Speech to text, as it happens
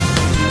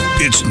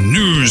It's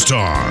news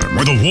time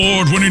with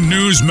award-winning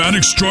newsman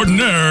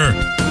extraordinaire,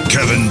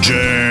 Kevin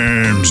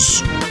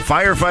James.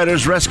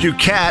 Firefighters rescue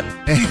cat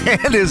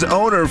and his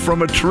owner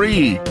from a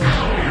tree.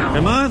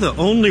 Am I the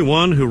only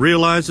one who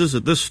realizes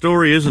that this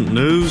story isn't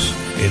news?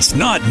 It's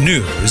not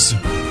news.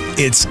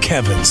 It's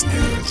Kevin's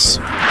news.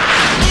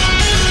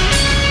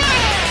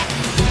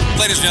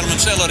 Ladies and gentlemen,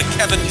 say hello to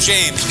Kevin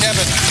James.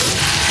 Kevin.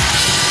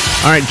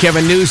 All right,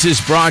 Kevin, news is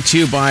brought to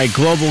you by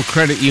Global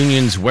Credit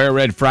Union's Wear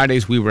Red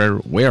Fridays. We wear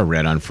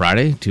red on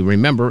Friday to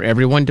remember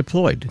everyone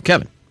deployed.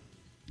 Kevin.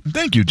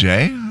 Thank you,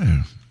 Jay.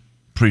 I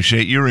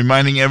appreciate you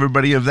reminding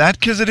everybody of that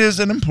because it is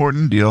an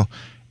important deal,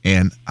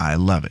 and I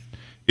love it.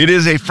 It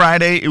is a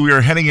Friday. We are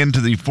heading into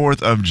the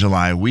 4th of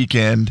July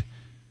weekend,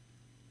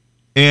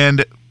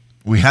 and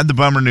we had the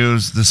bummer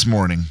news this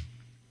morning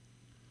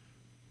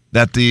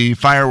that the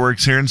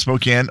fireworks here in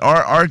Spokane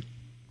are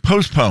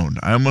postponed.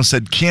 I almost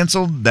said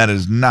canceled. That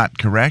is not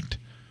correct.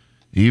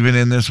 Even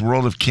in this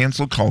world of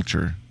cancel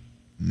culture.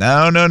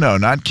 No,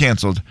 not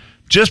canceled.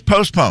 Just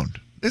postponed.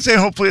 They say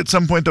hopefully at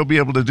some point they'll be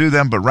able to do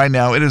them, but right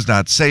now it is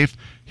not safe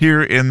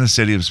here in the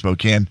city of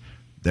Spokane.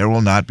 There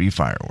will not be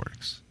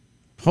fireworks.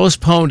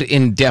 Postponed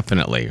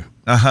indefinitely.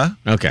 Uh-huh.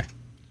 Okay.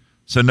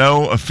 So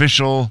no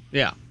official.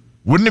 Yeah.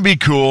 Wouldn't it be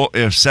cool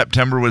if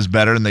September was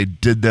better and they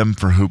did them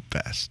for Hoop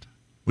Fest?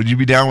 Would you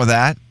be down with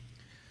that?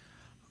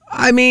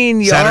 I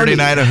mean, Saturday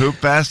night of Hoop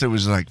Fest, it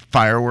was like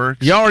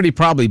fireworks. You already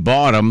probably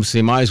bought them, so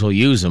you might as well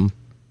use them.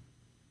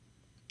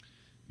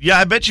 Yeah,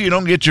 I bet you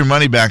don't get your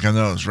money back on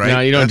those, right? No,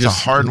 you don't. That's a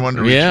hard one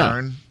to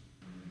return.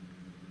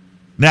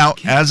 Now,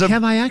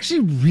 Kev, I actually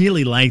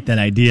really like that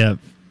idea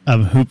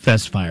of Hoop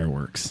Fest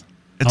fireworks.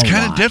 It's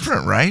kind of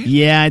different, right?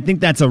 Yeah, I think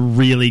that's a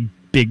really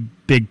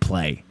big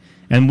play.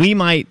 And we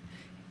might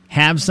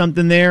have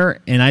something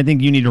there, and I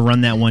think you need to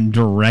run that one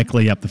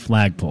directly up the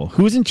flagpole.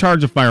 Who's in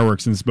charge of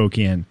fireworks in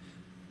Spokane?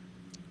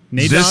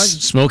 Nate Dogg?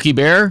 Smokey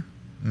Bear?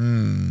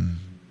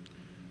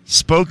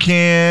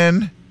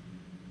 Spokane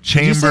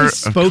Chamber of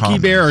Spokey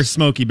Bear or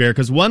Smokey Bear?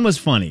 Because one was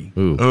funny.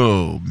 Ooh.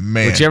 Oh,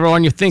 man. Whichever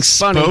one you think's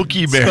funny.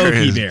 Spokey Bear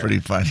is pretty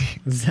funny.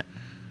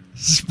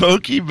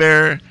 Spokey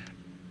Bear.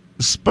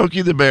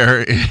 Spokey the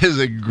Bear is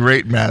a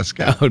great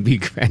mascot. That would be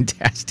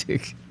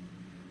fantastic.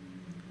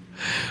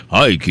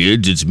 Hi,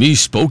 kids. It's me,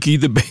 Spokey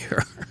the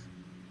Bear.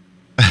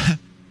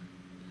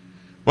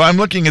 Well, I'm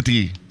looking at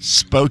the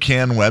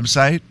Spokane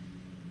website.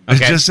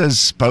 Okay. It just says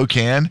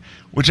Spokane,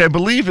 which I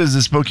believe is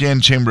the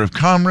Spokane Chamber of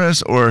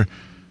Commerce or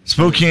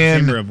Spokane...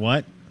 Chamber of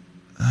what?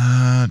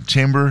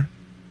 Chamber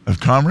of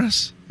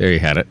Commerce? There you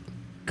had it.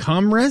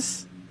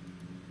 Commerce?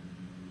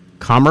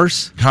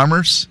 Commerce?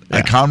 Commerce?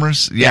 Yeah.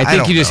 Commerce? Yeah, I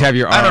think you just have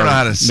your I don't know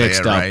how to say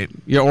mixed it up. Right.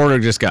 Your order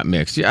just got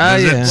mixed.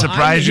 Does it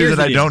surprise you that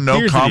I don't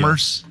know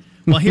commerce?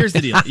 Well, here's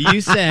the deal. You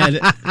said,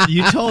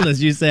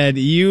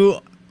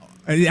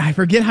 I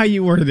forget how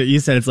you worded it. You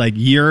said it's like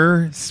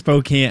you're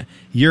Spokane,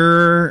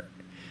 you're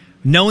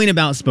knowing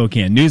about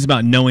Spokane, news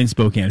about knowing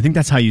Spokane. I think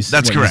that's how you said.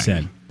 That's correct. You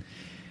said.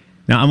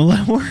 Now, I'm a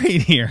little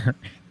worried here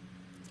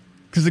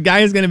because the guy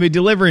is going to be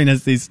delivering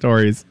us these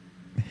stories.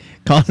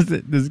 Calls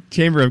it the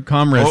Chamber of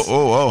Commerce.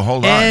 Oh,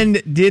 hold on.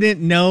 And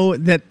didn't know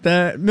that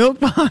the milk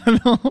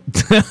bottle.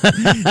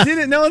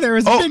 Didn't know there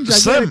was a big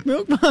gigantic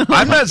milk bottle.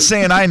 I'm not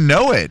saying I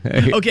know it.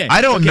 Okay.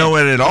 I don't know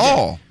it at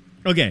all.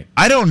 Okay.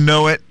 I don't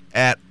know it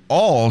at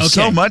all,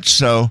 so much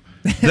so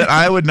that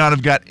I would not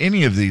have got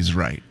any of these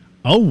right.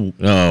 Oh,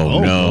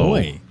 no.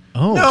 Boy.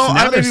 Oh, no, so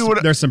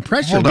now there's some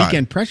pressure,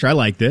 weekend pressure. I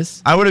like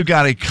this. I would have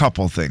got a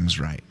couple things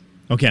right.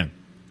 Okay.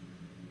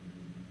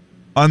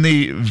 On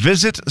the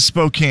Visit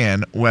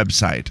Spokane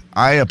website,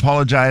 I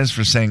apologize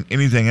for saying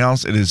anything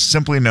else. It is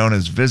simply known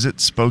as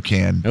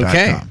visitspokane.com.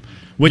 Okay.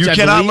 Which you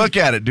cannot look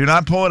at it. Do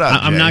not pull it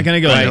up. I'm not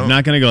going to go there. I'm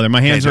not going to go there. My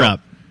hands are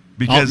up.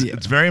 Because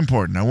it's very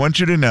important. I want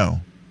you to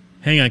know.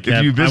 Hang on,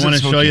 Kev. I want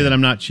to show you that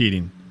I'm not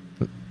cheating.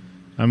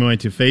 I'm going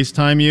to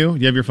FaceTime you. Do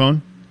you have your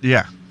phone?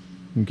 Yeah.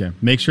 Okay.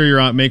 Make sure you're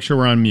on. Make sure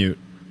we're on mute.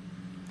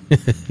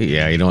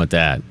 Yeah, you don't want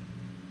that.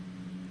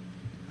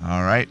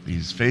 All right.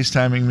 He's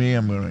FaceTiming me.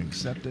 I'm going to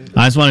accept it.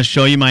 I just want to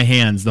show you my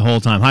hands the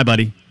whole time. Hi,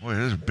 buddy. Boy,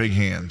 those are big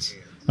hands.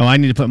 Oh, I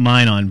need to put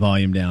mine on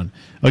volume down.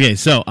 Okay,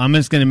 so I'm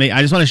just going to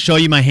I just want to show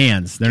you my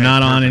hands. They're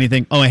not on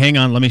anything. Oh, hang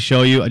on. Let me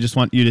show you. I just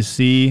want you to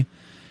see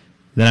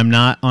that I'm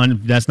not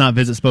on. That's not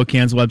Visit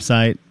Spokane's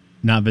website.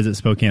 Not Visit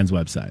Spokane's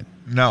website.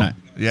 No. Right.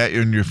 Yeah,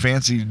 in your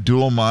fancy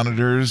dual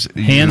monitors.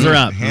 Hands are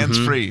up. Hands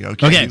free.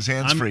 Okay.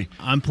 Hands free.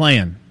 I'm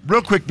playing.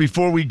 Real quick,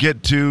 before we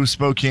get to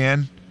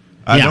Spokane,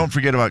 don't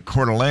forget about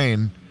Coeur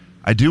d'Alene.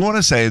 I do want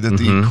to say that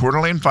the Coeur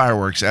d'Alene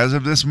fireworks, as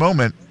of this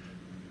moment,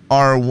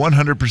 are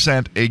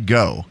 100% a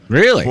go.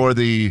 Really? For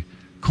the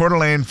Coeur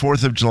d'Alene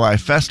 4th of July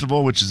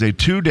Festival, which is a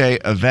 2-day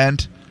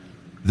event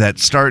that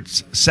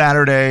starts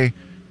Saturday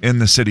in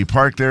the city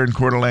park there in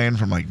Coeur d'Alene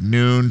from like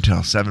noon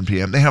till 7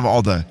 p.m. They have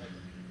all the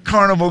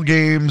carnival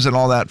games and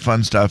all that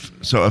fun stuff.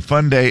 So a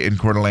fun day in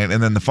Coeur d'Alene.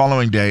 And then the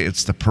following day,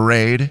 it's the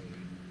parade.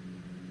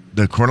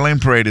 The Coeur d'Alene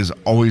parade is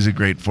always a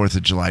great 4th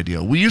of July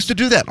deal. We used to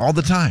do that all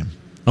the time.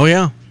 Oh,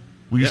 yeah.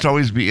 We used to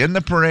always be in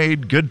the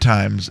parade, good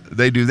times.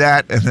 They do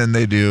that, and then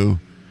they do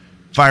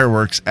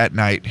fireworks at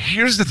night.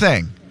 Here's the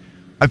thing.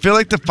 I feel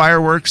like the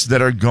fireworks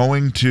that are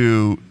going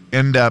to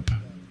end up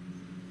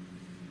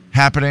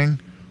happening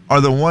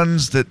are the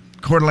ones that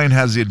Coeur d'Alene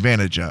has the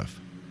advantage of.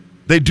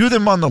 They do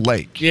them on the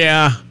lake.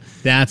 Yeah.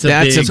 That's a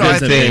That's big, a good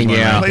thing, one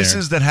yeah. right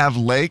Places that have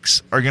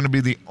lakes are going to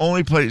be the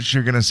only place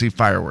you're going to see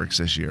fireworks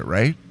this year,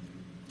 right?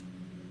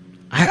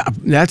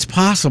 That's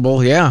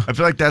possible, yeah. I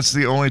feel like that's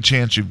the only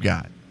chance you've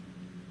got.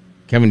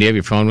 Kevin, do you have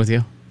your phone with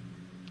you?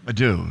 I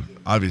do.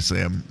 Obviously,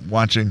 I'm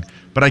watching,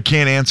 but I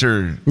can't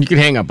answer. You can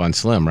hang up on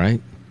Slim,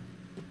 right?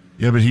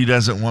 Yeah, but he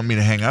doesn't want me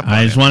to hang up on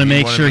I just him. want to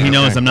make wanted sure me he to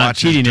knows I'm not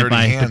watch his cheating if dirty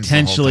I hands the whole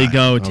potentially time.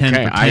 go 10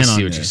 Okay, for 10 I see on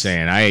what this. you're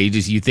saying.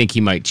 You think he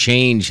might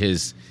change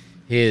his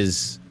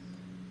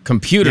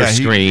computer Yeah,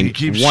 he screen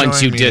keeps once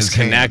showing you me his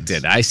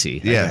disconnected. hands. I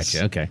see. Yes. I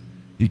got you. Okay.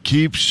 He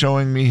keeps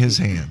showing me his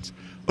hands.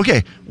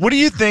 Okay, what do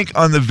you think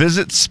on the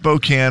Visit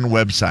Spokane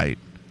website?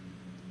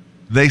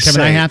 They Kevin,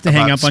 say I have to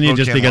hang about up on you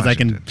just Spokane, because I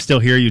Washington. can still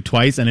hear you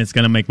twice, and it's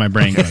going to make my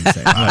brain go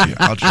insane.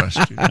 I'll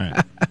trust you. All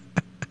right.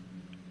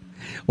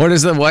 What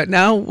is the what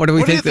now? What do we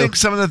What do you think? think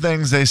some of the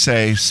things they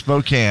say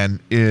Spokane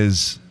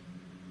is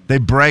they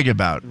brag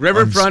about?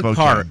 Riverfront on Spokane?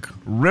 Park.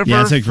 Riverfront Yeah,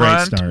 that's a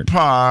great start.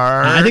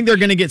 Park. I think they're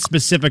going to get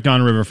specific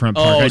on Riverfront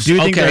Park. Oh, I do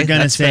think okay, they're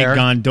going to that's say fair.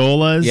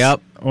 gondolas. Yep.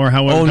 Or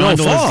however, Oh, no,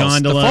 gondolas, falls.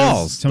 The gondolas,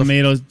 falls.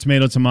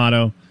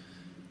 tomato.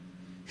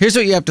 Here's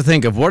what you have to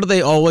think of. What do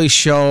they always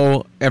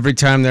show every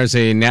time there's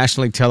a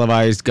nationally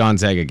televised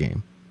Gonzaga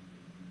game?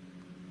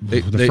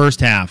 The first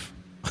half.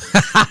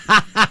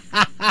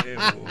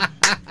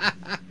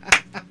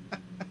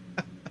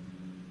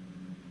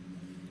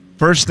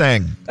 First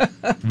thing,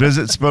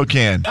 visit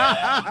Spokane.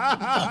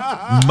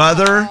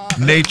 Mother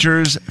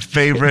Nature's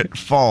favorite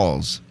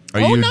falls.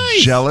 Are you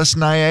nice. jealous,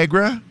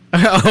 Niagara?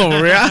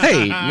 Oh,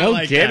 right. No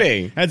like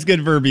kidding. that. That's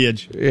good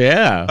verbiage.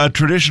 Yeah. A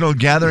traditional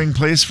gathering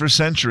place for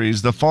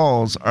centuries, the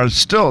falls are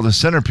still the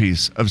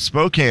centerpiece of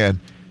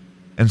Spokane,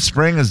 and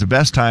spring is the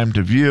best time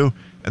to view.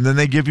 And then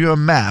they give you a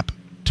map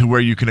to where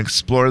you can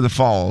explore the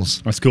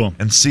falls That's cool.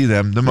 and see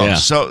them the most. Yeah.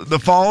 So the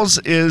falls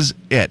is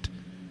it.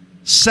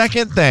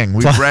 Second thing,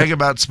 we brag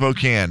about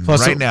Spokane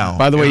Plus, right now.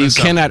 By the way, in you the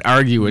summer. cannot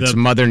argue it's The-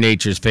 Mother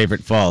Nature's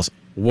favorite falls.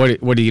 What are you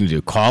going to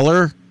do? Call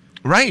her?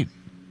 Right.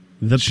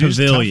 The She's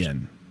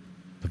pavilion.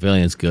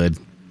 Pavilion's good.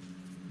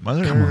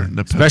 Mother,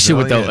 the Especially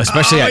with pavilion.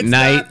 especially at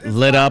night,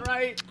 lit up.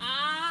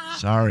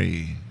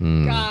 Sorry.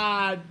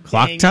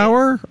 Clock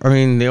tower? I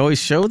mean, they always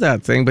show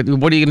that thing, but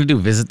what are you going to do?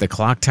 Visit the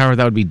clock tower?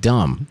 That would be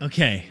dumb.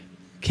 Okay.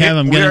 Kev,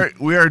 I'm going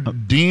to... We are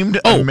deemed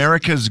Oh.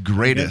 America's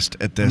greatest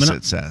at this, gonna-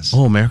 it says.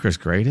 Oh, America's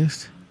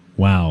greatest?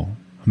 Wow.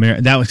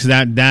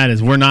 That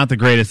is, we're not the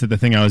greatest at the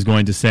thing I was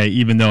going to say,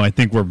 even though I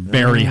think we're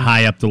very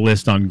high up the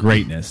list on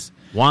greatness.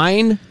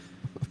 Wine?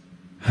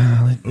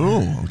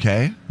 Ooh,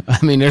 okay.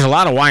 I mean, there's a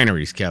lot of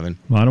wineries, Kevin.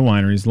 A lot of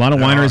wineries. A lot of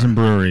wineries and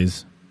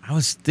breweries. I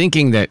was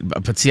thinking that,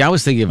 but see, I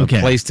was thinking of Okay.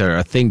 a place to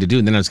a thing to do,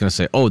 and then I was going to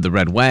say, oh, the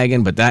Red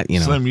Wagon, but that,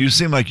 Slim, you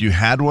seem like you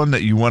had one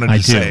that you wanted I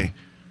to do. say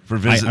for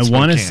Visit I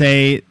want to Spokane.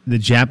 say the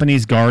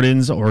Japanese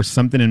Gardens or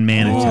something in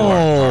Manitou.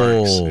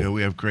 Parks. Oh. Yeah,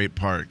 we have great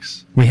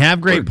parks. We have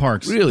great We're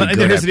parks. really But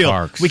good here's at the deal.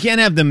 parks. We can't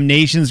have the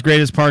nation's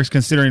greatest parks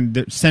considering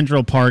that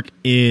Central Park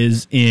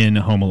is in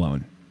Home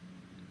Alone.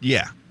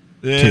 Yeah.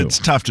 It's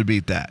tough to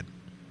beat that.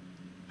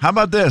 How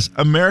about this?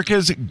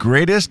 America's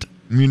greatest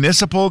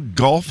municipal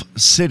golf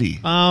city.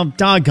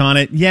 Doggone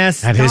it.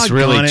 Yes, That is doggone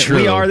really it. true.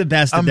 We are the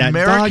best at that.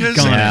 America's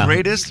Doggone it.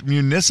 greatest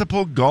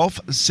municipal golf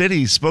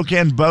city.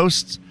 Spokane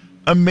boasts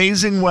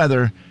amazing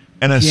weather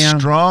and a Yeah.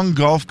 strong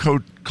golf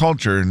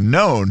culture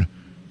known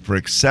for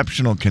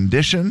exceptional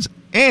conditions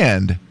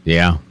and,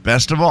 Yeah.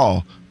 best of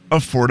all,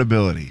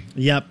 affordability.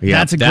 Yep, Yeah,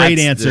 that's a great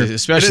answer.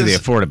 Especially It the is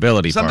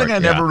affordability Something part.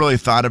 I never really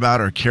thought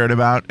about or cared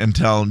about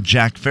until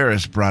Jack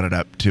Ferris brought it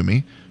up to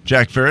me.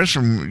 Jack Ferris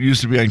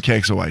used to be on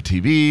KXOY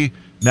TV,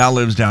 now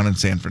lives down in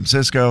San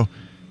Francisco,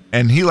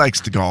 and he likes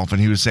to golf. And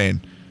he was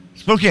saying,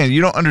 Spokane, you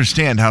don't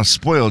understand how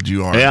spoiled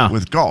you are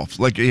with golf.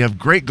 Like, you have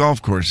great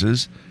golf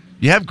courses,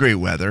 you have great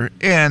weather,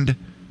 and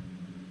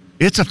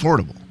it's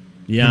affordable.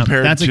 Yeah,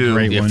 compared that's a to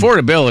great The one.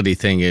 affordability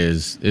thing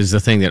is the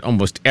thing that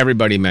almost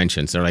everybody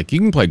mentions. They're like, you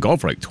can play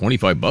golf for like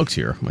 $25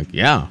 here. I'm like,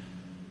 yeah.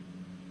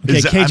 Okay,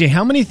 Is that- KJ,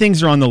 how many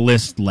things are on the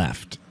list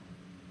left?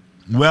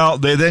 Well,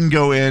 they then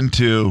go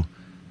into,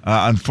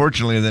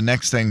 unfortunately, the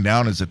next thing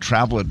down is a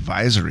travel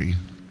advisory.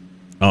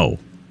 Oh.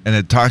 And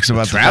it talks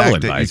about the travel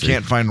fact that advisory. you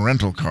can't find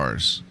rental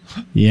cars.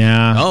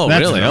 Yeah. Oh,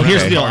 really? Here's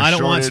Okay. the deal. Car I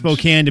don't want shortage.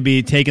 Spokane to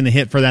be taking the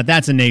hit for that.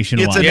 That's a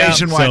nationwide. It's a Yeah.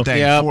 nationwide So- thing,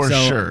 yeah, for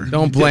so- sure.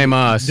 Don't blame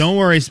us. Don't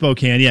worry,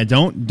 Spokane. Yeah,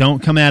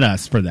 don't come at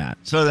us for that.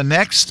 So the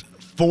next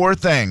 4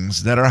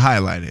 things that are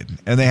highlighted,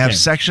 and they have Okay.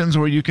 sections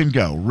where you can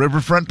go.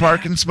 Riverfront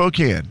Park in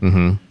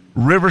Spokane.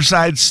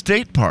 Riverside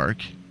State Park.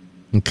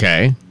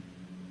 Okay.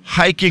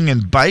 Hiking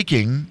and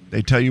biking.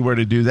 They tell you where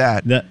to do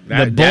that. The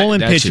That- bowl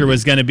and that should pitcher be-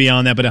 was going to be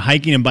on that, but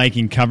hiking and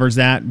biking covers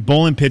that.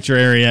 Bowl and pitcher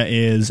area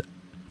is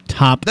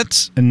top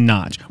That's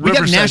notch. We got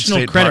Riverside national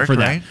State credit Park, for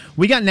that. right?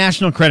 We got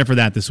national credit for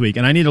that this week,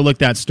 and I need to look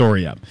that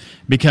story up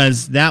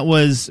because that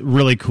was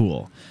really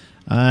cool.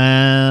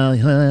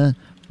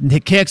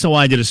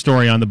 KXLY did a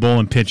story on the Bull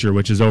and Pitcher,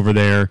 which is over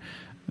there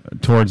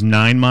towards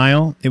 9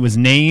 Mile. It was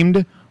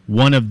named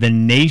one of the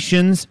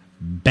nation's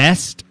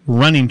best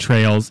running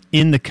trails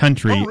in the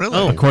country, Oh,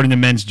 really? according to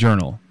Men's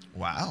Journal.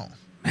 Wow.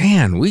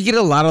 Man, we get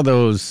a lot of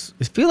those.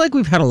 I feel like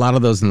we've had a lot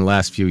of those in the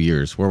last few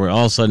years where we're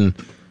all of a sudden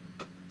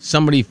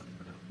somebody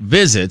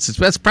visits.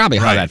 That's probably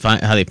how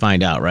how they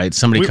find out, right?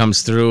 Somebody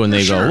comes through and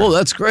they go, "Whoa,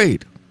 that's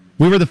great."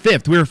 We were the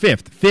fifth. We were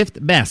fifth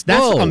best. That's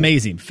Whoa.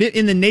 amazing.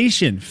 In the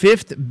nation,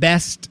 fifth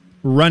best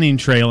running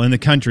trail in the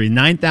country.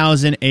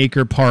 9,000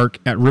 acre park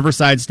at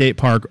Riverside State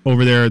Park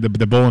over there. The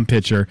Bull and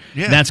Pitcher.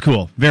 Yeah. That's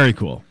cool. Very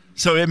cool.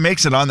 So it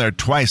makes it on there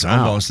twice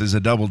almost as a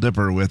double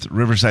dipper with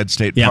Riverside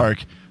State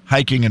Park,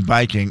 hiking and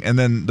biking, and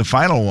then the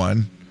final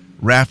one,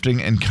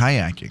 rafting and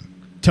kayaking.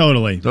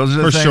 Totally. Those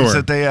are the things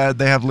that they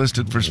have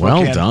listed for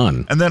Spokane. Well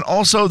done. And then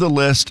also the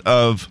list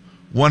of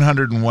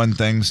 101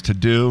 things to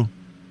do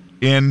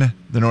in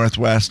the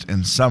Northwest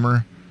in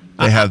summer.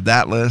 They have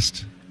that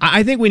list.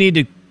 I think we need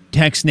to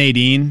text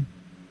Nadine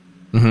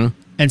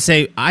and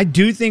say, I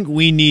do think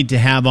we need to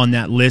have on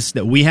that list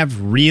that we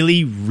have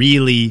really,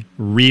 really,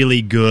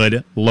 really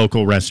good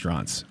local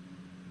restaurants.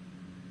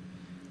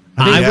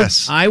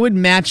 I would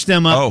match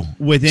them up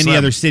with any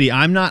other city.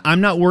 I'm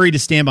not worried to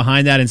stand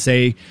behind that and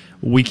say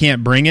we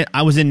can't bring it.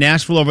 I was in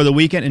Nashville over the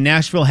weekend, and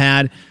Nashville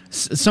had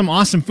some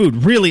awesome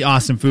food, really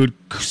awesome food,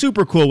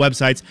 super cool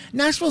websites.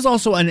 Nashville's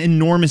also an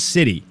enormous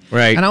city.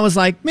 Right. And I was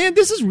like, man,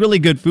 this is really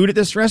good food at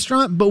this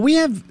restaurant, but we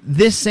have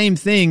this same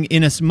thing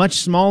in a much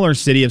smaller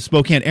city of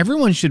Spokane.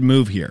 Everyone should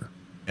move here.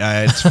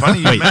 It's funny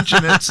you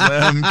mention it,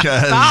 Slim,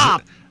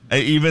 because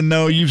even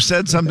though you've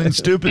said something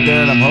stupid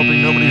there, and I'm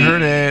hoping nobody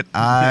heard it,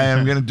 I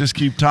am going to just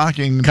keep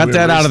talking. Cut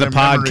that out of the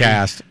memory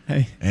podcast.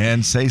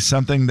 and say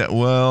something that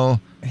will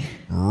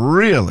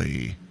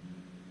really...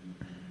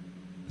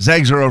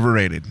 Zags are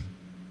overrated.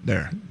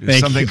 There. There's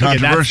something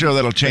controversial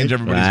that'll change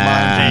everybody's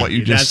mind from what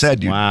you just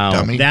said, you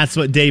dummy. That's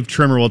what Dave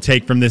Trimmer will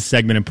take from this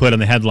segment and put on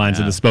the headlines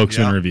of the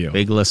Spokesman Review.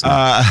 Big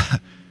listener.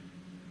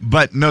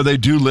 But no, they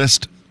do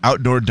list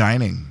outdoor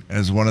dining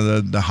as one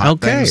of the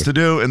hot things to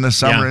do in the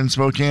summer in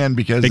Spokane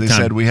because they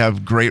said we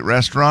have great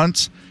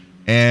restaurants,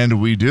 and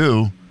we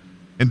do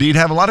indeed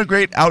have a lot of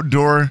great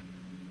outdoor,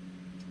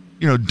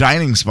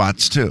 dining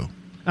spots too.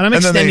 And I'm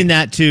extending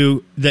that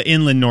to the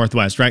inland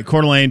Northwest, right?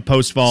 Coeur d'Alene,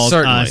 Post Falls,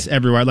 us,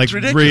 everywhere. Like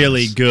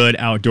really good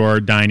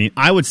outdoor dining.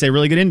 I would say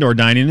really good indoor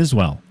dining as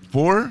well.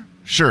 For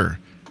sure.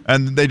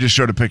 And they just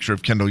showed a picture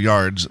of Kendall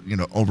Yards,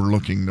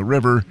 overlooking the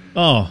river.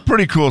 Oh.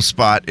 Pretty cool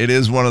spot. It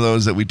is one of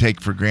those that we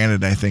take for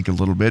granted, I think, a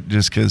little bit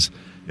just because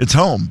it's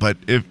home. But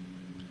if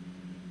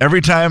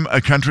every time a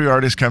country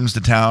artist comes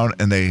to town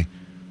and they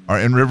are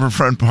in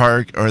Riverfront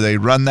Park or they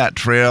run that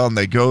trail and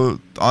they go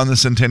on the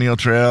Centennial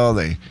Trail,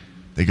 they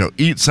go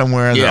eat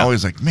somewhere, and they're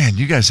always like, man,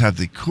 you guys have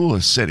the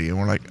coolest city. And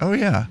we're like, oh,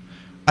 yeah,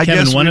 I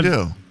guess we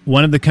do.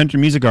 One of the country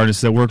music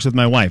artists that works with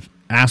my wife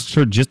asked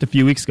her just a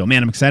few weeks ago,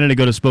 man, I'm excited to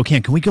go to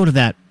Spokane. Can we go to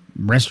that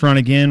restaurant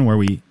again where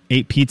we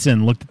ate pizza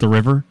and looked at the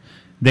river?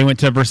 They went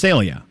to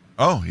Versailles.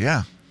 Oh,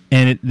 yeah.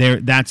 And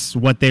that's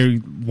what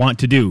they want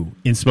to do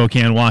in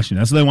Spokane, Washington.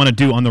 That's what they want to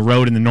do on the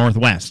road in the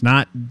Northwest.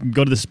 Not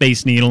go to the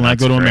Space Needle, not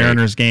go to a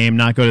Mariners game,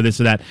 not go to this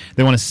or that.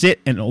 They want to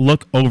sit and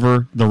look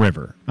over the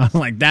river. I'm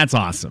like, that's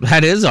awesome.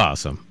 That is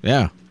awesome.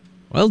 Yeah.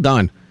 Well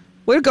done.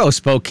 Way to go,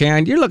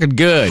 Spokane. You're looking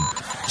good.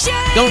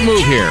 Don't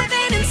move here.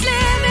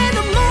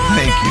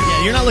 Thank you.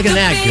 Yeah, you're not looking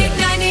that good.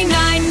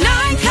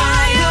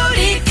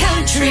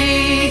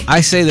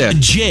 I say that.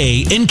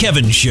 Jay and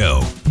Kevin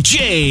Show.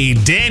 Jay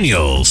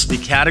Daniels. The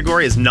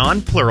category is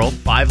non-plural,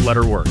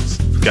 5-letter words.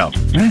 Go.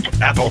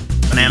 Apple.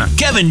 Banana.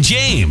 Kevin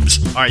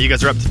James. All right, you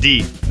guys are up to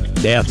D.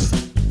 Deaths.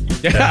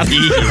 E.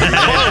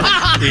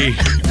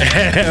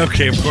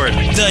 Okay, of course.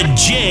 The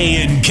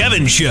Jay and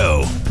Kevin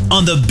Show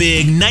on the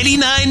Big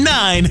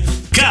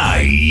 99.9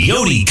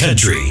 Coyote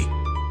Country.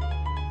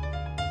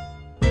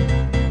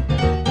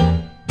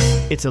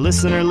 It's a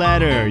listener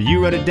letter.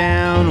 You wrote it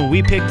down.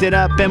 We picked it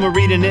up and we're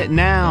reading it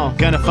now.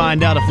 Gonna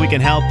find out if we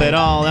can help at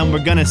all. And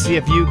we're gonna see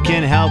if you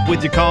can help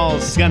with your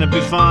calls. It's gonna be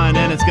fun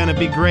and it's gonna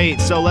be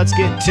great. So let's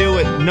get to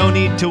it. No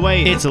need to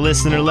wait. It's a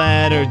listener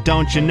letter,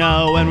 don't you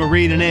know? And we're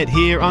reading it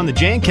here on the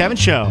Jay and Kevin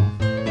Show.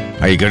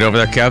 Are you good over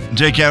there, Kev?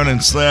 Jay, Kevin,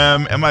 and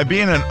Slim. Am I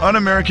being an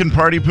un-American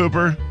party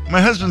pooper?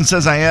 My husband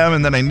says I am,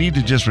 and then I need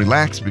to just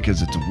relax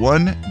because it's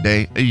one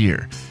day a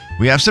year.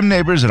 We have some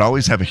neighbors that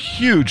always have a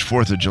huge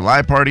 4th of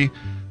July party.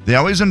 They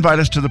always invite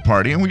us to the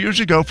party, and we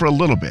usually go for a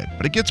little bit,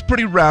 but it gets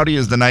pretty rowdy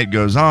as the night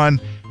goes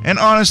on, and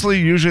honestly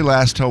usually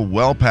lasts till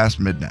well past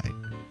midnight.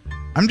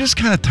 I'm just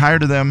kind of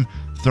tired of them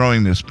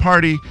throwing this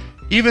party,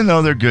 even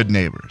though they're good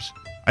neighbors.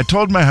 I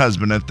told my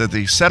husband that if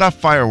they set off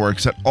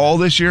fireworks at all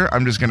this year,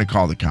 I'm just going to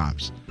call the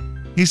cops.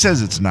 He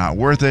says it's not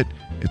worth it.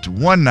 It's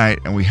one night,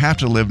 and we have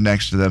to live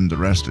next to them the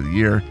rest of the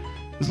year.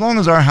 As long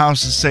as our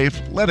house is safe,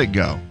 let it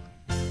go.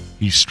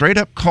 He straight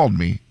up called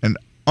me an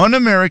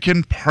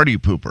un-American party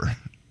pooper.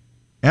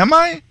 Am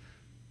I?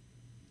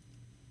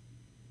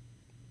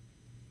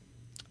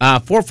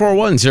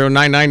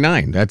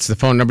 441-0999. That's the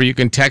phone number. You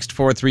can text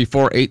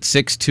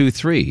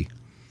 434-8623.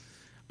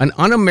 An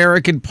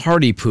un-American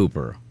party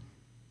pooper.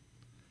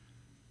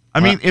 I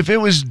mean, if it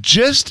was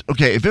just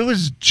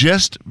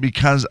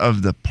because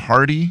of the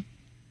party,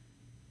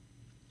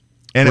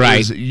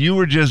 and you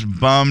were just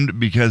bummed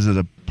because of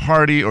the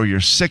party, or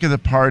you're sick of the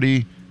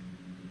party,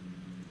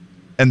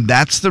 and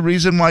that's the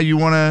reason why you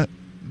want to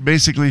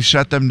basically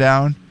shut them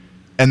down,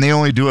 and they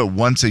only do it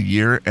once a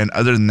year, and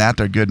other than that,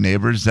 they're good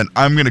neighbors, then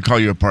I'm going to call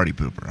you a party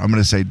pooper. I'm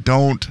going to say,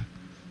 don't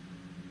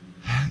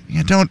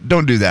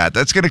do that.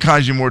 That's going to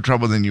cause you more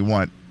trouble than you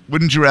want.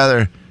 Wouldn't you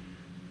rather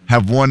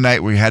have one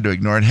night where you had to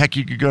ignore it? Heck,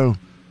 you could go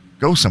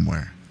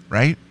somewhere,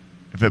 right?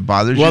 If it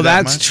bothers you. Well,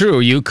 that that's much.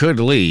 true. You could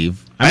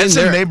leave. I had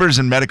some neighbors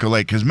in Medical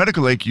Lake, because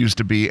Medical Lake used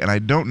to be, and I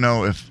don't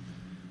know if,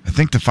 I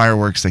think the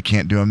fireworks, they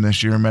can't do them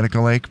this year in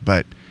Medical Lake,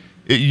 but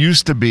it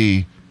used to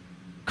be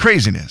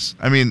craziness.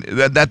 I mean,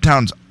 that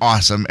town's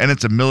awesome, and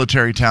it's a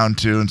military town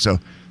too, and so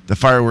the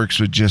fireworks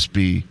would just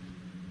be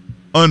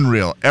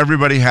unreal.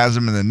 Everybody has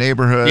them in the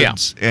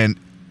neighborhoods, and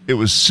it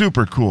was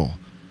super cool.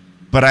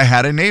 But I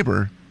had a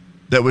neighbor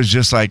that was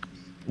just like,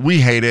 we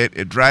hate it.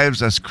 It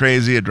drives us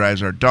crazy. It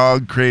drives our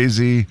dog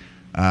crazy.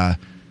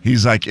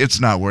 He's like,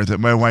 it's not worth it.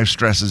 My wife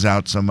stresses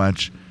out so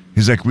much.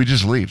 He's like, we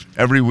just leave.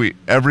 Every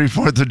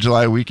 4th of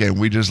July weekend,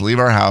 we just leave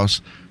our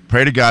house,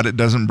 pray to God it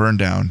doesn't burn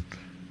down,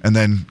 and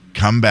then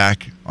come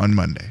back on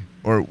Monday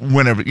or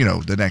whenever,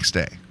 the next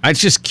day. I was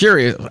just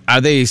curious.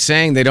 Are they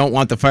saying they don't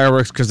want the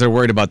fireworks because they're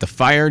worried about the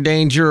fire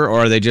danger,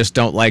 or they just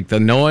don't like the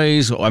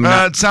noise?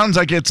 It sounds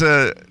like it's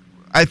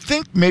I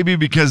think maybe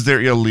because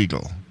they're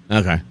illegal.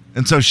 Okay.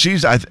 And so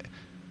I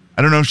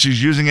don't know if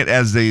she's using it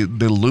as the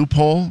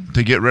loophole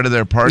to get rid of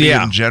their party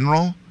in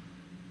general,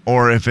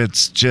 or if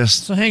it's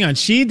just... So hang on.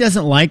 She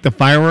doesn't like the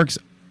fireworks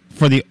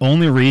for the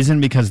only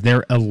reason because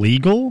they're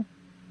illegal?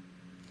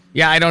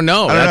 Yeah, I don't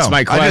know. That's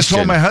my question. I just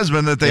told my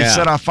husband that they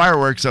set off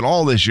fireworks at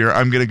all this year.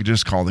 I'm going to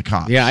just call the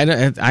cops. Yeah, I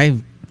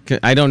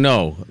don't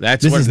know. I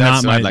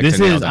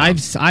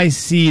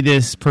see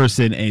this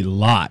person a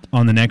lot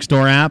on the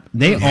Nextdoor app.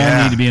 They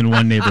all need to be in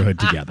one neighborhood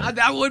together.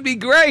 That would be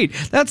great.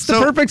 That's the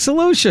perfect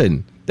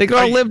solution. They could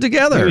all live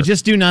together. They would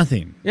just do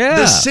nothing. Yeah.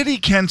 The city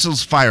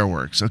cancels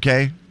fireworks,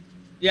 okay?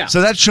 Yeah.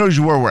 So that shows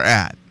you where we're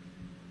at.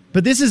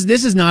 But this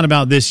is not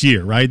about this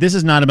year, right? This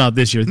is not about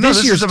this year. No,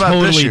 this year's is about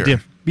totally this year.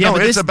 different. Yeah, no,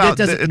 but it's about.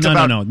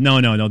 No.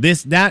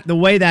 The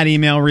way that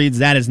email reads,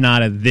 that is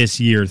not a this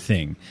year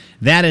thing.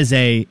 That is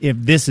if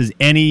this is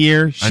any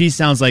year, she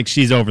sounds like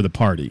she's over the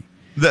party.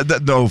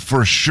 No,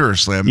 for sure,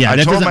 Slim. Yeah, I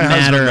that told doesn't my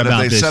husband matter that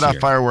about if they this set off year.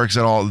 fireworks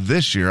at all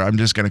this year, I'm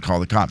just going to call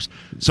the cops.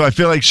 So I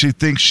feel like she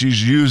thinks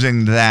she's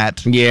using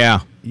that. Yeah.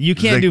 You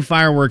can't do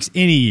fireworks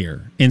any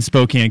year in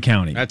Spokane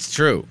County. That's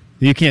true.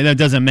 You can't. That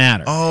doesn't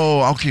matter.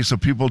 Oh, okay. So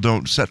people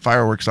don't set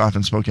fireworks off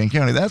in Spokane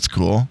County. That's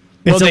cool.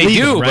 Well, It's they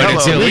illegal, do, right? but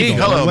it's illegal.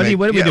 Hello, what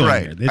are we doing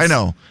right. here? I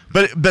know,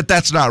 but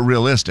that's not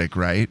realistic,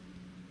 right?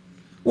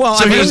 Well,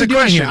 So here's the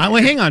question.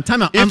 Wait, hang on.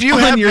 Time out. If you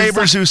have your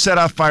neighbors side. who set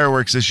off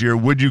fireworks this year,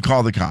 would you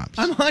call the cops?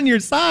 I'm on your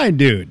side,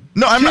 dude.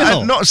 No,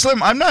 Chill. no,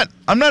 Slim. I'm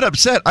not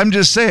upset. I'm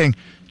just saying.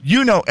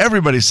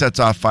 Everybody sets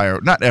off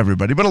fire. Not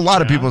everybody, but a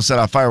lot of people set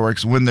off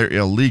fireworks when they're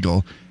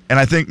illegal. And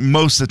I think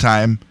most of the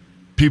time,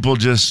 people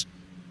just,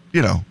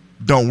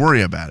 don't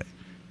worry about it.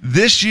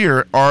 This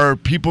year, are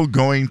people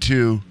going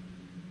to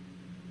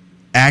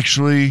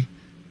actually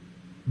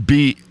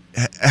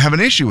have an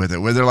issue with it,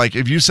 where they're like,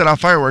 if you set off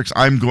fireworks,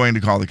 I'm going to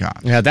call the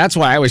cops? Yeah, that's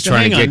why I was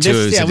trying to get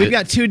to. We've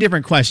got two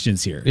different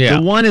questions here. Yeah.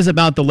 The one is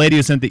about the lady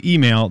who sent the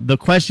email. The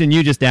question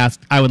you just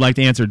asked, I would like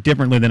to answer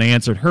differently than I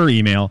answered her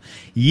email.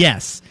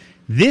 Yes,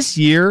 this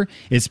year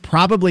is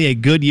probably a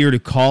good year to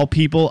call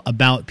people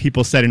about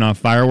people setting off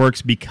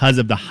fireworks because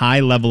of the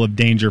high level of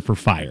danger for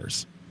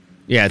fires.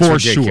 Yeah, it's for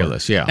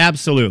ridiculous. Sure. Yeah,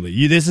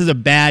 absolutely. This is a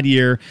bad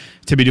year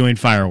to be doing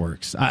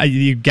fireworks.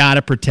 You got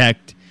to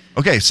protect.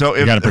 Okay, so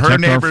if her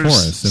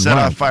neighbors set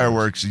off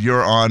fireworks,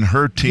 you're on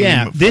her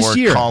team this for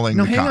year. calling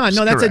the cops. No, hang on.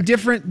 No, that's Correct. a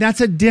different.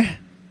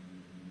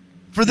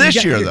 For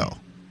this year, though.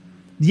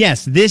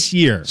 Yes, this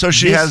year. So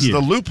she has the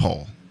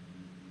loophole.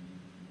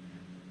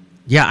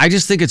 Yeah, I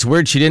just think it's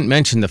weird she didn't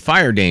mention the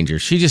fire danger.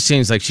 She just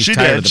seems like she's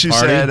tired of the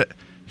party. She said,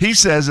 he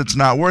says it's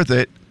not worth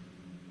it,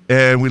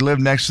 and we live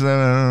next to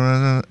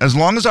them. As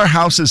long as our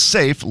house is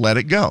safe, let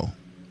it go.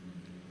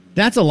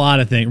 That's a lot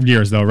of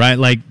years, though, right?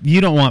 Like,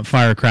 you don't want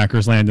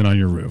firecrackers landing on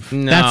your roof.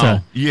 No.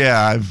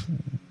 I've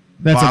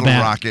that's bottle a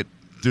bad rocket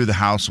through the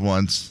house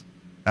once.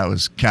 That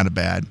was kind of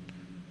bad.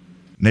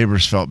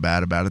 Neighbors felt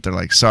bad about it. They're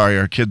like, sorry,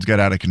 our kids got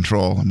out of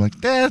control. I'm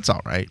like, that's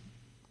all right.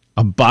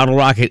 A bottle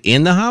rocket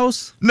in the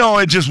house? No,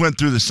 it just went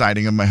through the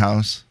siding of my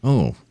house.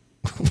 Oh.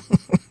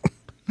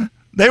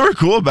 They were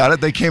cool about it.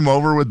 They came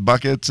over with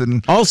buckets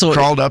and also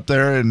crawled up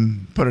there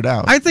and put it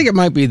out. I think it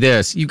might be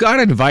this. You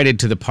got invited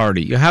to the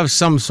party. You have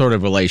some sort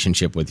of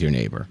relationship with your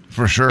neighbor.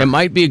 For sure. It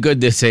might be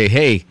good to say,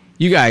 hey,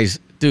 you guys,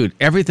 dude,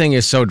 everything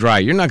is so dry.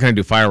 You're not going to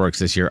do fireworks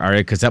this year, all right?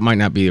 Because that might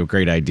not be a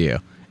great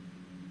idea.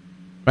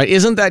 Right?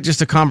 Isn't that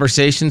just a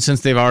conversation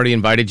since they've already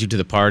invited you to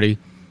the party?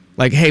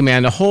 Like, hey,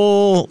 man, the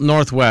whole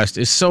Northwest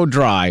is so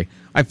dry.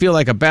 I feel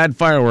like a bad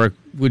firework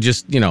would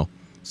just,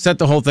 set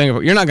the whole thing.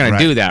 You're not going to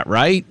do that,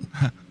 right?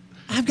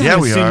 I've got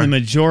to assume the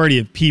majority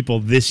of people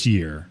this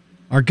year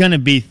are going to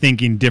be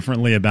thinking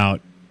differently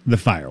about the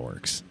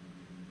fireworks.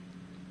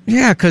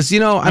 Yeah, because,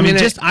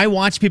 I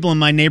watch people in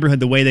my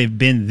neighborhood the way they've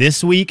been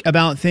this week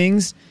about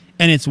things,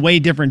 and it's way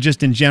different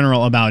just in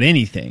general about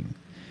anything.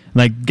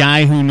 Like,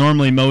 guy who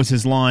normally mows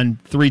his lawn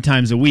 3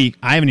 times a week,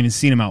 I haven't even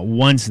seen him out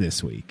once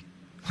this week.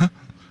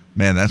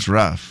 Man, that's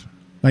rough.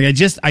 Like,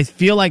 I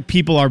feel like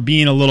people are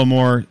being a little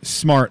more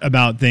smart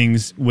about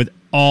things with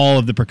all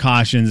of the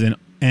precautions,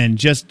 and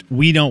just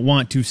we don't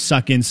want to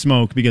suck in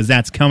smoke because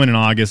that's coming in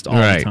August all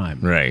the time.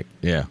 Right,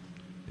 yeah.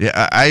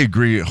 Yeah, I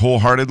agree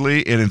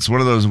wholeheartedly, and it's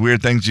one of those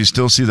weird things. You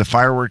still see the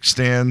fireworks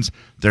stands.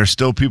 There's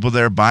still people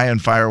there buying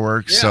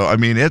fireworks. Yeah. So, I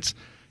mean, it's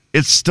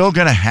still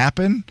going to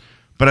happen,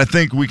 but I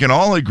think we can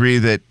all agree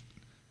that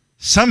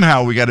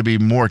somehow we got to be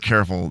more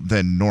careful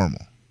than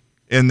normal.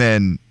 And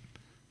then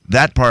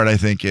that part, I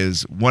think,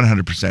 is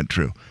 100%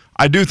 true.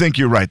 I do think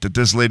you're right that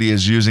this lady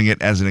is using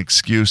it as an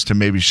excuse to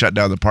maybe shut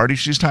down the party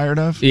she's tired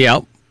of.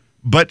 Yep.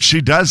 But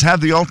she does have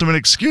the ultimate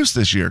excuse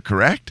this year,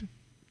 correct?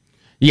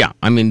 Yeah,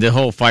 I mean, the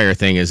whole fire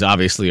thing is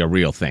obviously a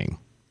real thing.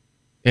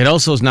 It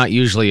also is not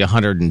usually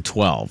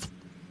 112.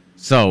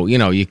 So,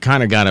 you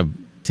kind of got to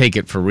take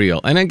it for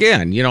real. And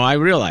again, I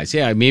realize,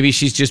 maybe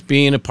she's just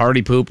being a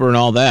party pooper and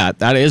all that.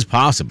 That is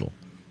possible.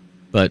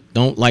 But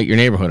don't light your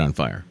neighborhood on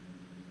fire.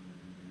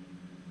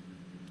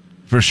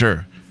 For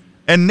sure.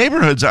 And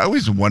neighborhoods, I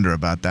always wonder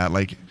about that.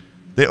 Like,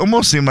 they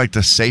almost seem like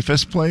the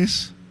safest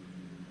place.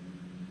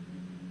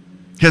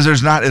 Because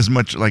there's not as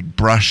much, like,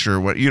 brush or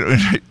what,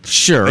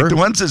 Sure. Like, the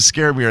ones that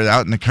scare me are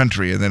out in the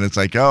country, and then it's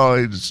like, oh,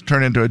 it's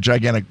turned into a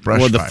gigantic brush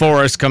fire. The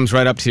forest comes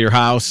right up to your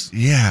house.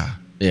 Yeah.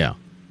 Yeah.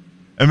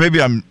 And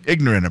maybe I'm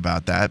ignorant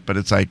about that, but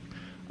it's like,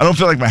 I don't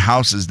feel like my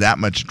house is that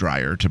much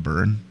drier to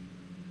burn.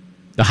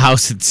 The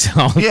house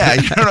itself. Yeah,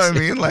 you know what I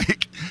mean?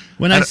 Like,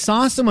 when I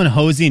saw someone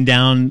hosing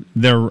down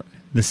the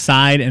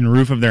side and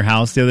roof of their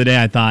house the other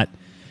day, I thought,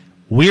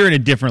 we're at a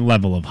different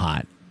level of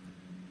hot.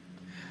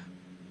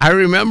 I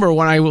remember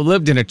when I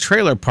lived in a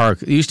trailer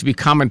park, it used to be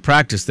common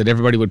practice that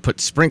everybody would put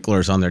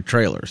sprinklers on their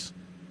trailers.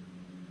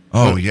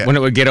 Oh, yeah. When it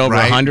would get over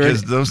 100.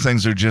 Because those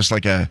things are just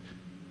like a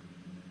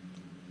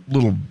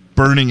little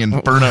burning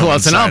inferno. Well,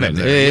 it's an oven.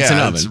 It's an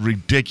oven. It's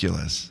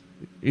ridiculous.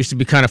 It used to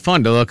be kind of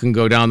fun to look and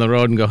go down the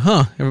road and go,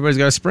 everybody's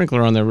got a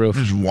sprinkler on their roof.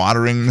 Just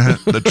watering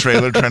the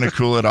trailer, trying to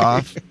cool it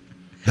off.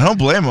 I don't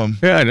blame them.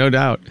 Yeah, no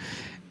doubt.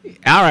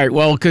 All right,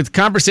 well, the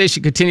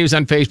conversation continues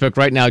on Facebook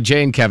right now.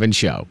 Jay and Kevin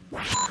Show.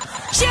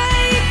 Jay,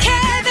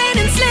 Kevin,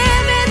 and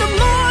Slim in the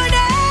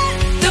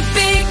morning. The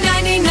big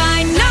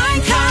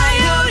 99.9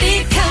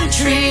 Coyote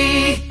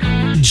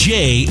Country.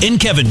 Jay and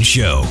Kevin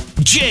Show.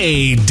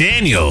 Jay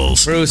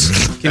Daniels.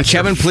 Bruce, can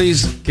Kevin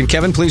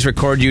please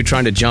record you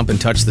trying to jump and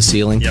touch the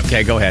ceiling? Yep.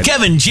 Okay, go ahead.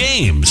 Kevin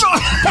James.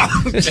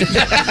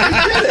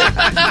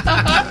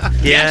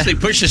 He actually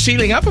pushed the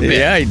ceiling up a bit.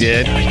 Yeah, he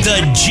did.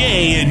 The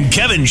Jay and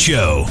Kevin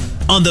Show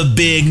on the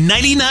big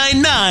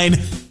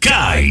 99.9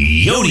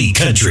 Coyote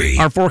Country.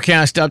 Our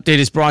forecast update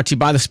is brought to you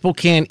by the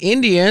Spokane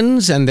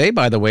Indians, and they,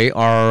 by the way,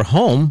 are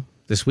home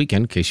this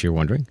weekend, in case you're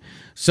wondering.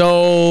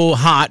 So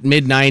hot,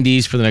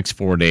 mid-90s for the next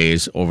 4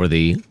 days over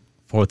the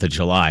 4th of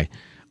July.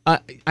 I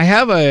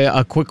have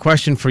a quick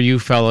question for you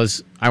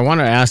fellas. I want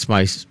to ask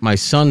my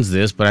sons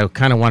this, but I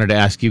kind of wanted to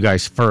ask you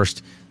guys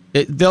first.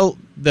 The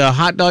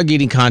hot dog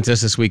eating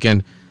contest this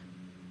weekend,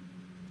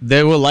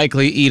 they will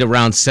likely eat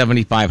around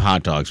 75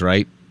 hot dogs,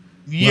 right?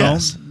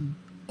 Yes. Well,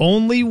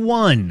 only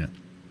one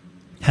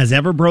has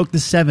ever broke the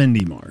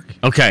 70 mark.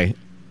 Okay.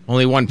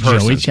 Only one person.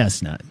 Joey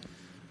Chestnut.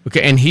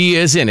 Okay, and he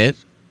is in it.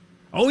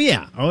 Oh,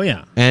 yeah. Oh,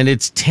 yeah. And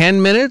it's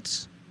 10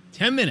 minutes?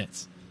 10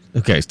 minutes.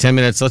 Okay, it's 10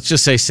 minutes. Let's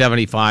just say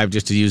 75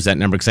 just to use that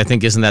number, because I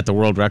think, isn't that the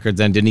world record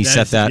then? Didn't he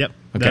set that? Yep,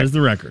 okay. That is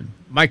the record.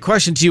 My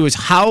question to you is,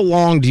 how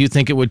long do you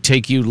think it would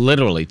take you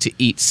literally to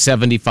eat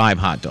 75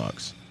 hot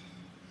dogs?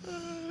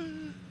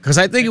 Because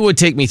I think it would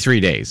take me 3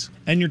 days.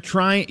 And you're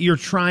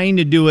trying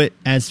to do it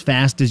as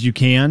fast as you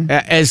can.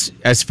 As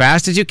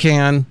fast as you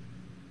can.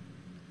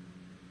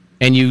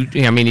 And you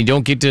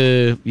don't get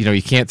to,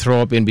 you can't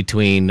throw up in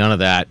between, none of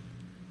that.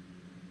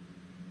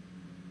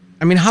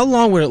 I mean, how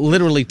long would it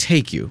literally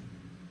take you?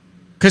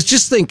 Because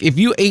just think, if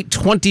you ate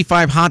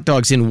 25 hot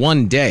dogs in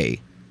one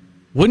day,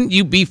 wouldn't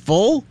you be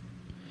full?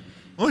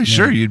 Well,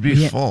 sure, you'd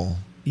be full.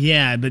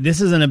 Yeah, but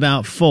this isn't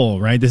about full,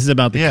 right? This is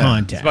about the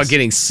contest. It's about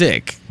getting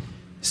sick.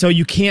 So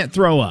you can't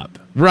throw up.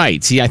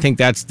 Right. See, I think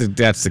that's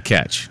the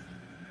catch.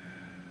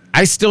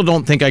 I still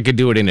don't think I could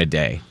do it in a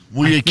day.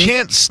 Well, you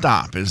can't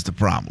stop is the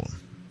problem.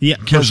 Yeah,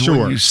 for because sure.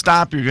 when you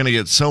stop, you're going to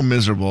get so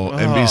miserable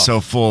and be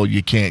so full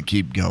you can't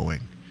keep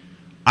going.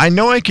 I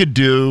know I could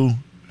do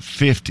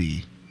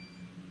 50.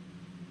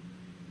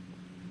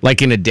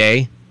 Like in a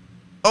day?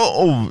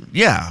 Oh,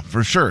 yeah,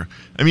 for sure.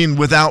 I mean,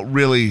 without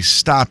really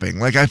stopping.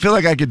 Like, I feel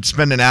like I could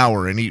spend an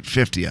hour and eat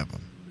 50 of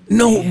them.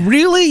 No,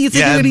 really? You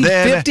think you could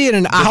eat 50 in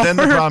an hour? But then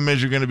the problem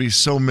is you're going to be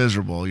so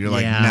miserable. You're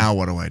like, now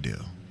what do I do?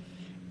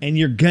 And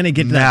you're going to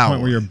get to that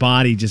point where your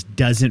body just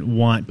doesn't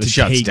want to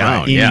take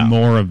any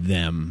more of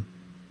them.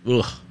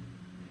 Ugh.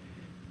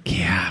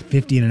 Yeah,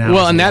 50 in an hour.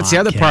 Well, is and a that's the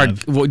lot, other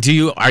part.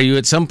 Well, are you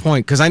at some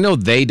point, because I know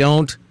they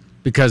don't,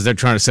 because they're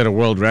trying to set a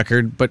world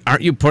record, but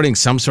aren't you putting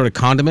some sort of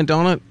condiment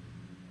on it?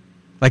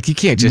 Like, you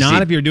can't just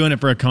Not eat. if you're doing it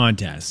for a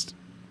contest.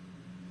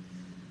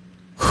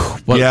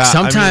 Well, Yeah,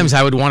 sometimes I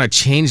mean- I would want to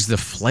change the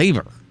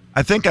flavor.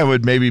 I think I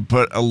would maybe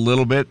put a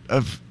little bit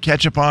of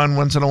ketchup on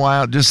once in a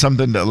while, just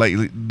something to like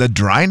the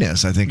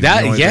dryness. I think is the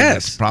That only thing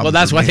that's yes. a problem Well,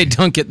 that's for why me. they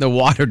dunk it in the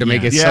water to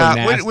make it so Yeah,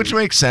 nasty. which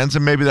makes sense,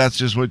 and maybe that's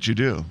just what you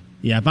do.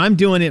 Yeah, if I'm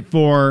doing it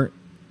for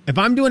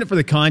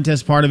the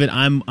contest part of it,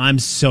 I'm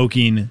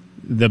soaking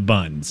the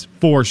buns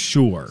for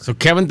sure. So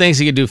Kevin thinks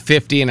he could do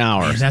 50 an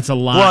hour. That's a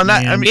lot. Well,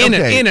 not- man. I mean,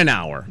 okay. In an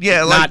hour. Yeah,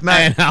 not like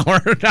an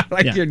hour. Not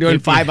like Yeah, you're doing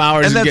if 5 you-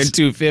 hours and, that's getting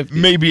 250.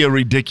 maybe a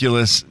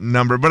ridiculous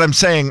number, but I'm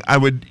saying I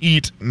would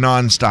eat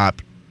nonstop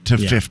to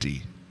Yeah.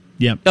 50.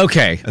 Yep.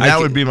 Okay. And that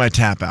would be my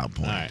tap out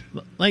point. All right.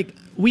 Like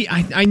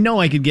I know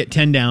I could get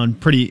 10 down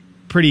pretty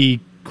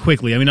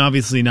quickly. I mean,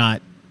 obviously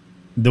not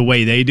the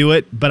way they do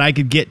it, but I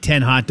could get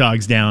 10 hot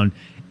dogs down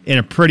in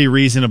a pretty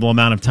reasonable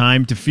amount of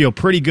time to feel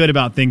pretty good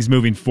about things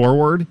moving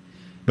forward.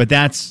 But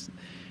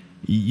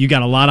you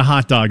got a lot of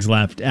hot dogs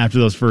left after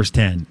those first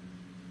 10.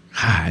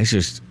 It's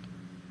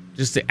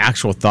just the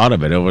actual thought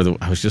of it. I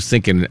was just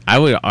thinking.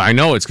 I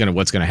know what's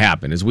gonna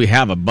happen is we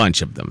have a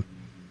bunch of them.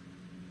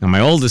 Now my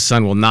oldest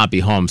son will not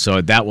be home,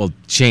 so that will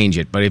change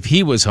it. But if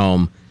he was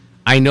home,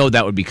 I know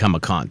that would become a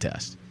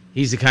contest.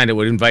 He's the kind that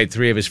would invite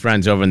 3 of his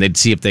friends over, and they'd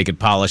see if they could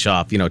polish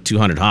off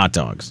 200 hot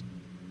dogs.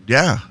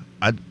 Yeah,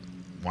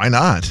 why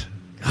not?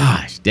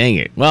 Gosh, dang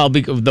it. Well,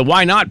 the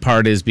why not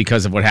part is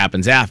because of what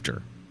happens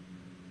after.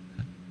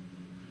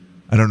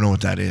 I don't know what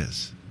that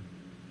is.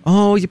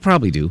 Oh, you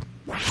probably do.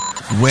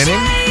 Winning?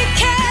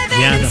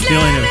 Yeah, the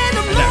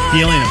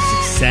feeling of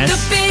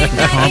success,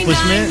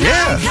 accomplishment.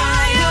 Yeah.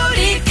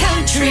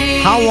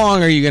 How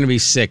long are you going to be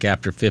sick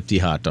after 50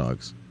 hot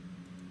dogs?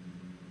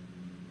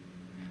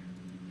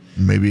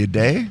 Maybe a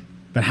day?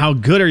 But how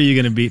good are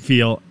you going to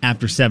feel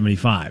after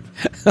 75?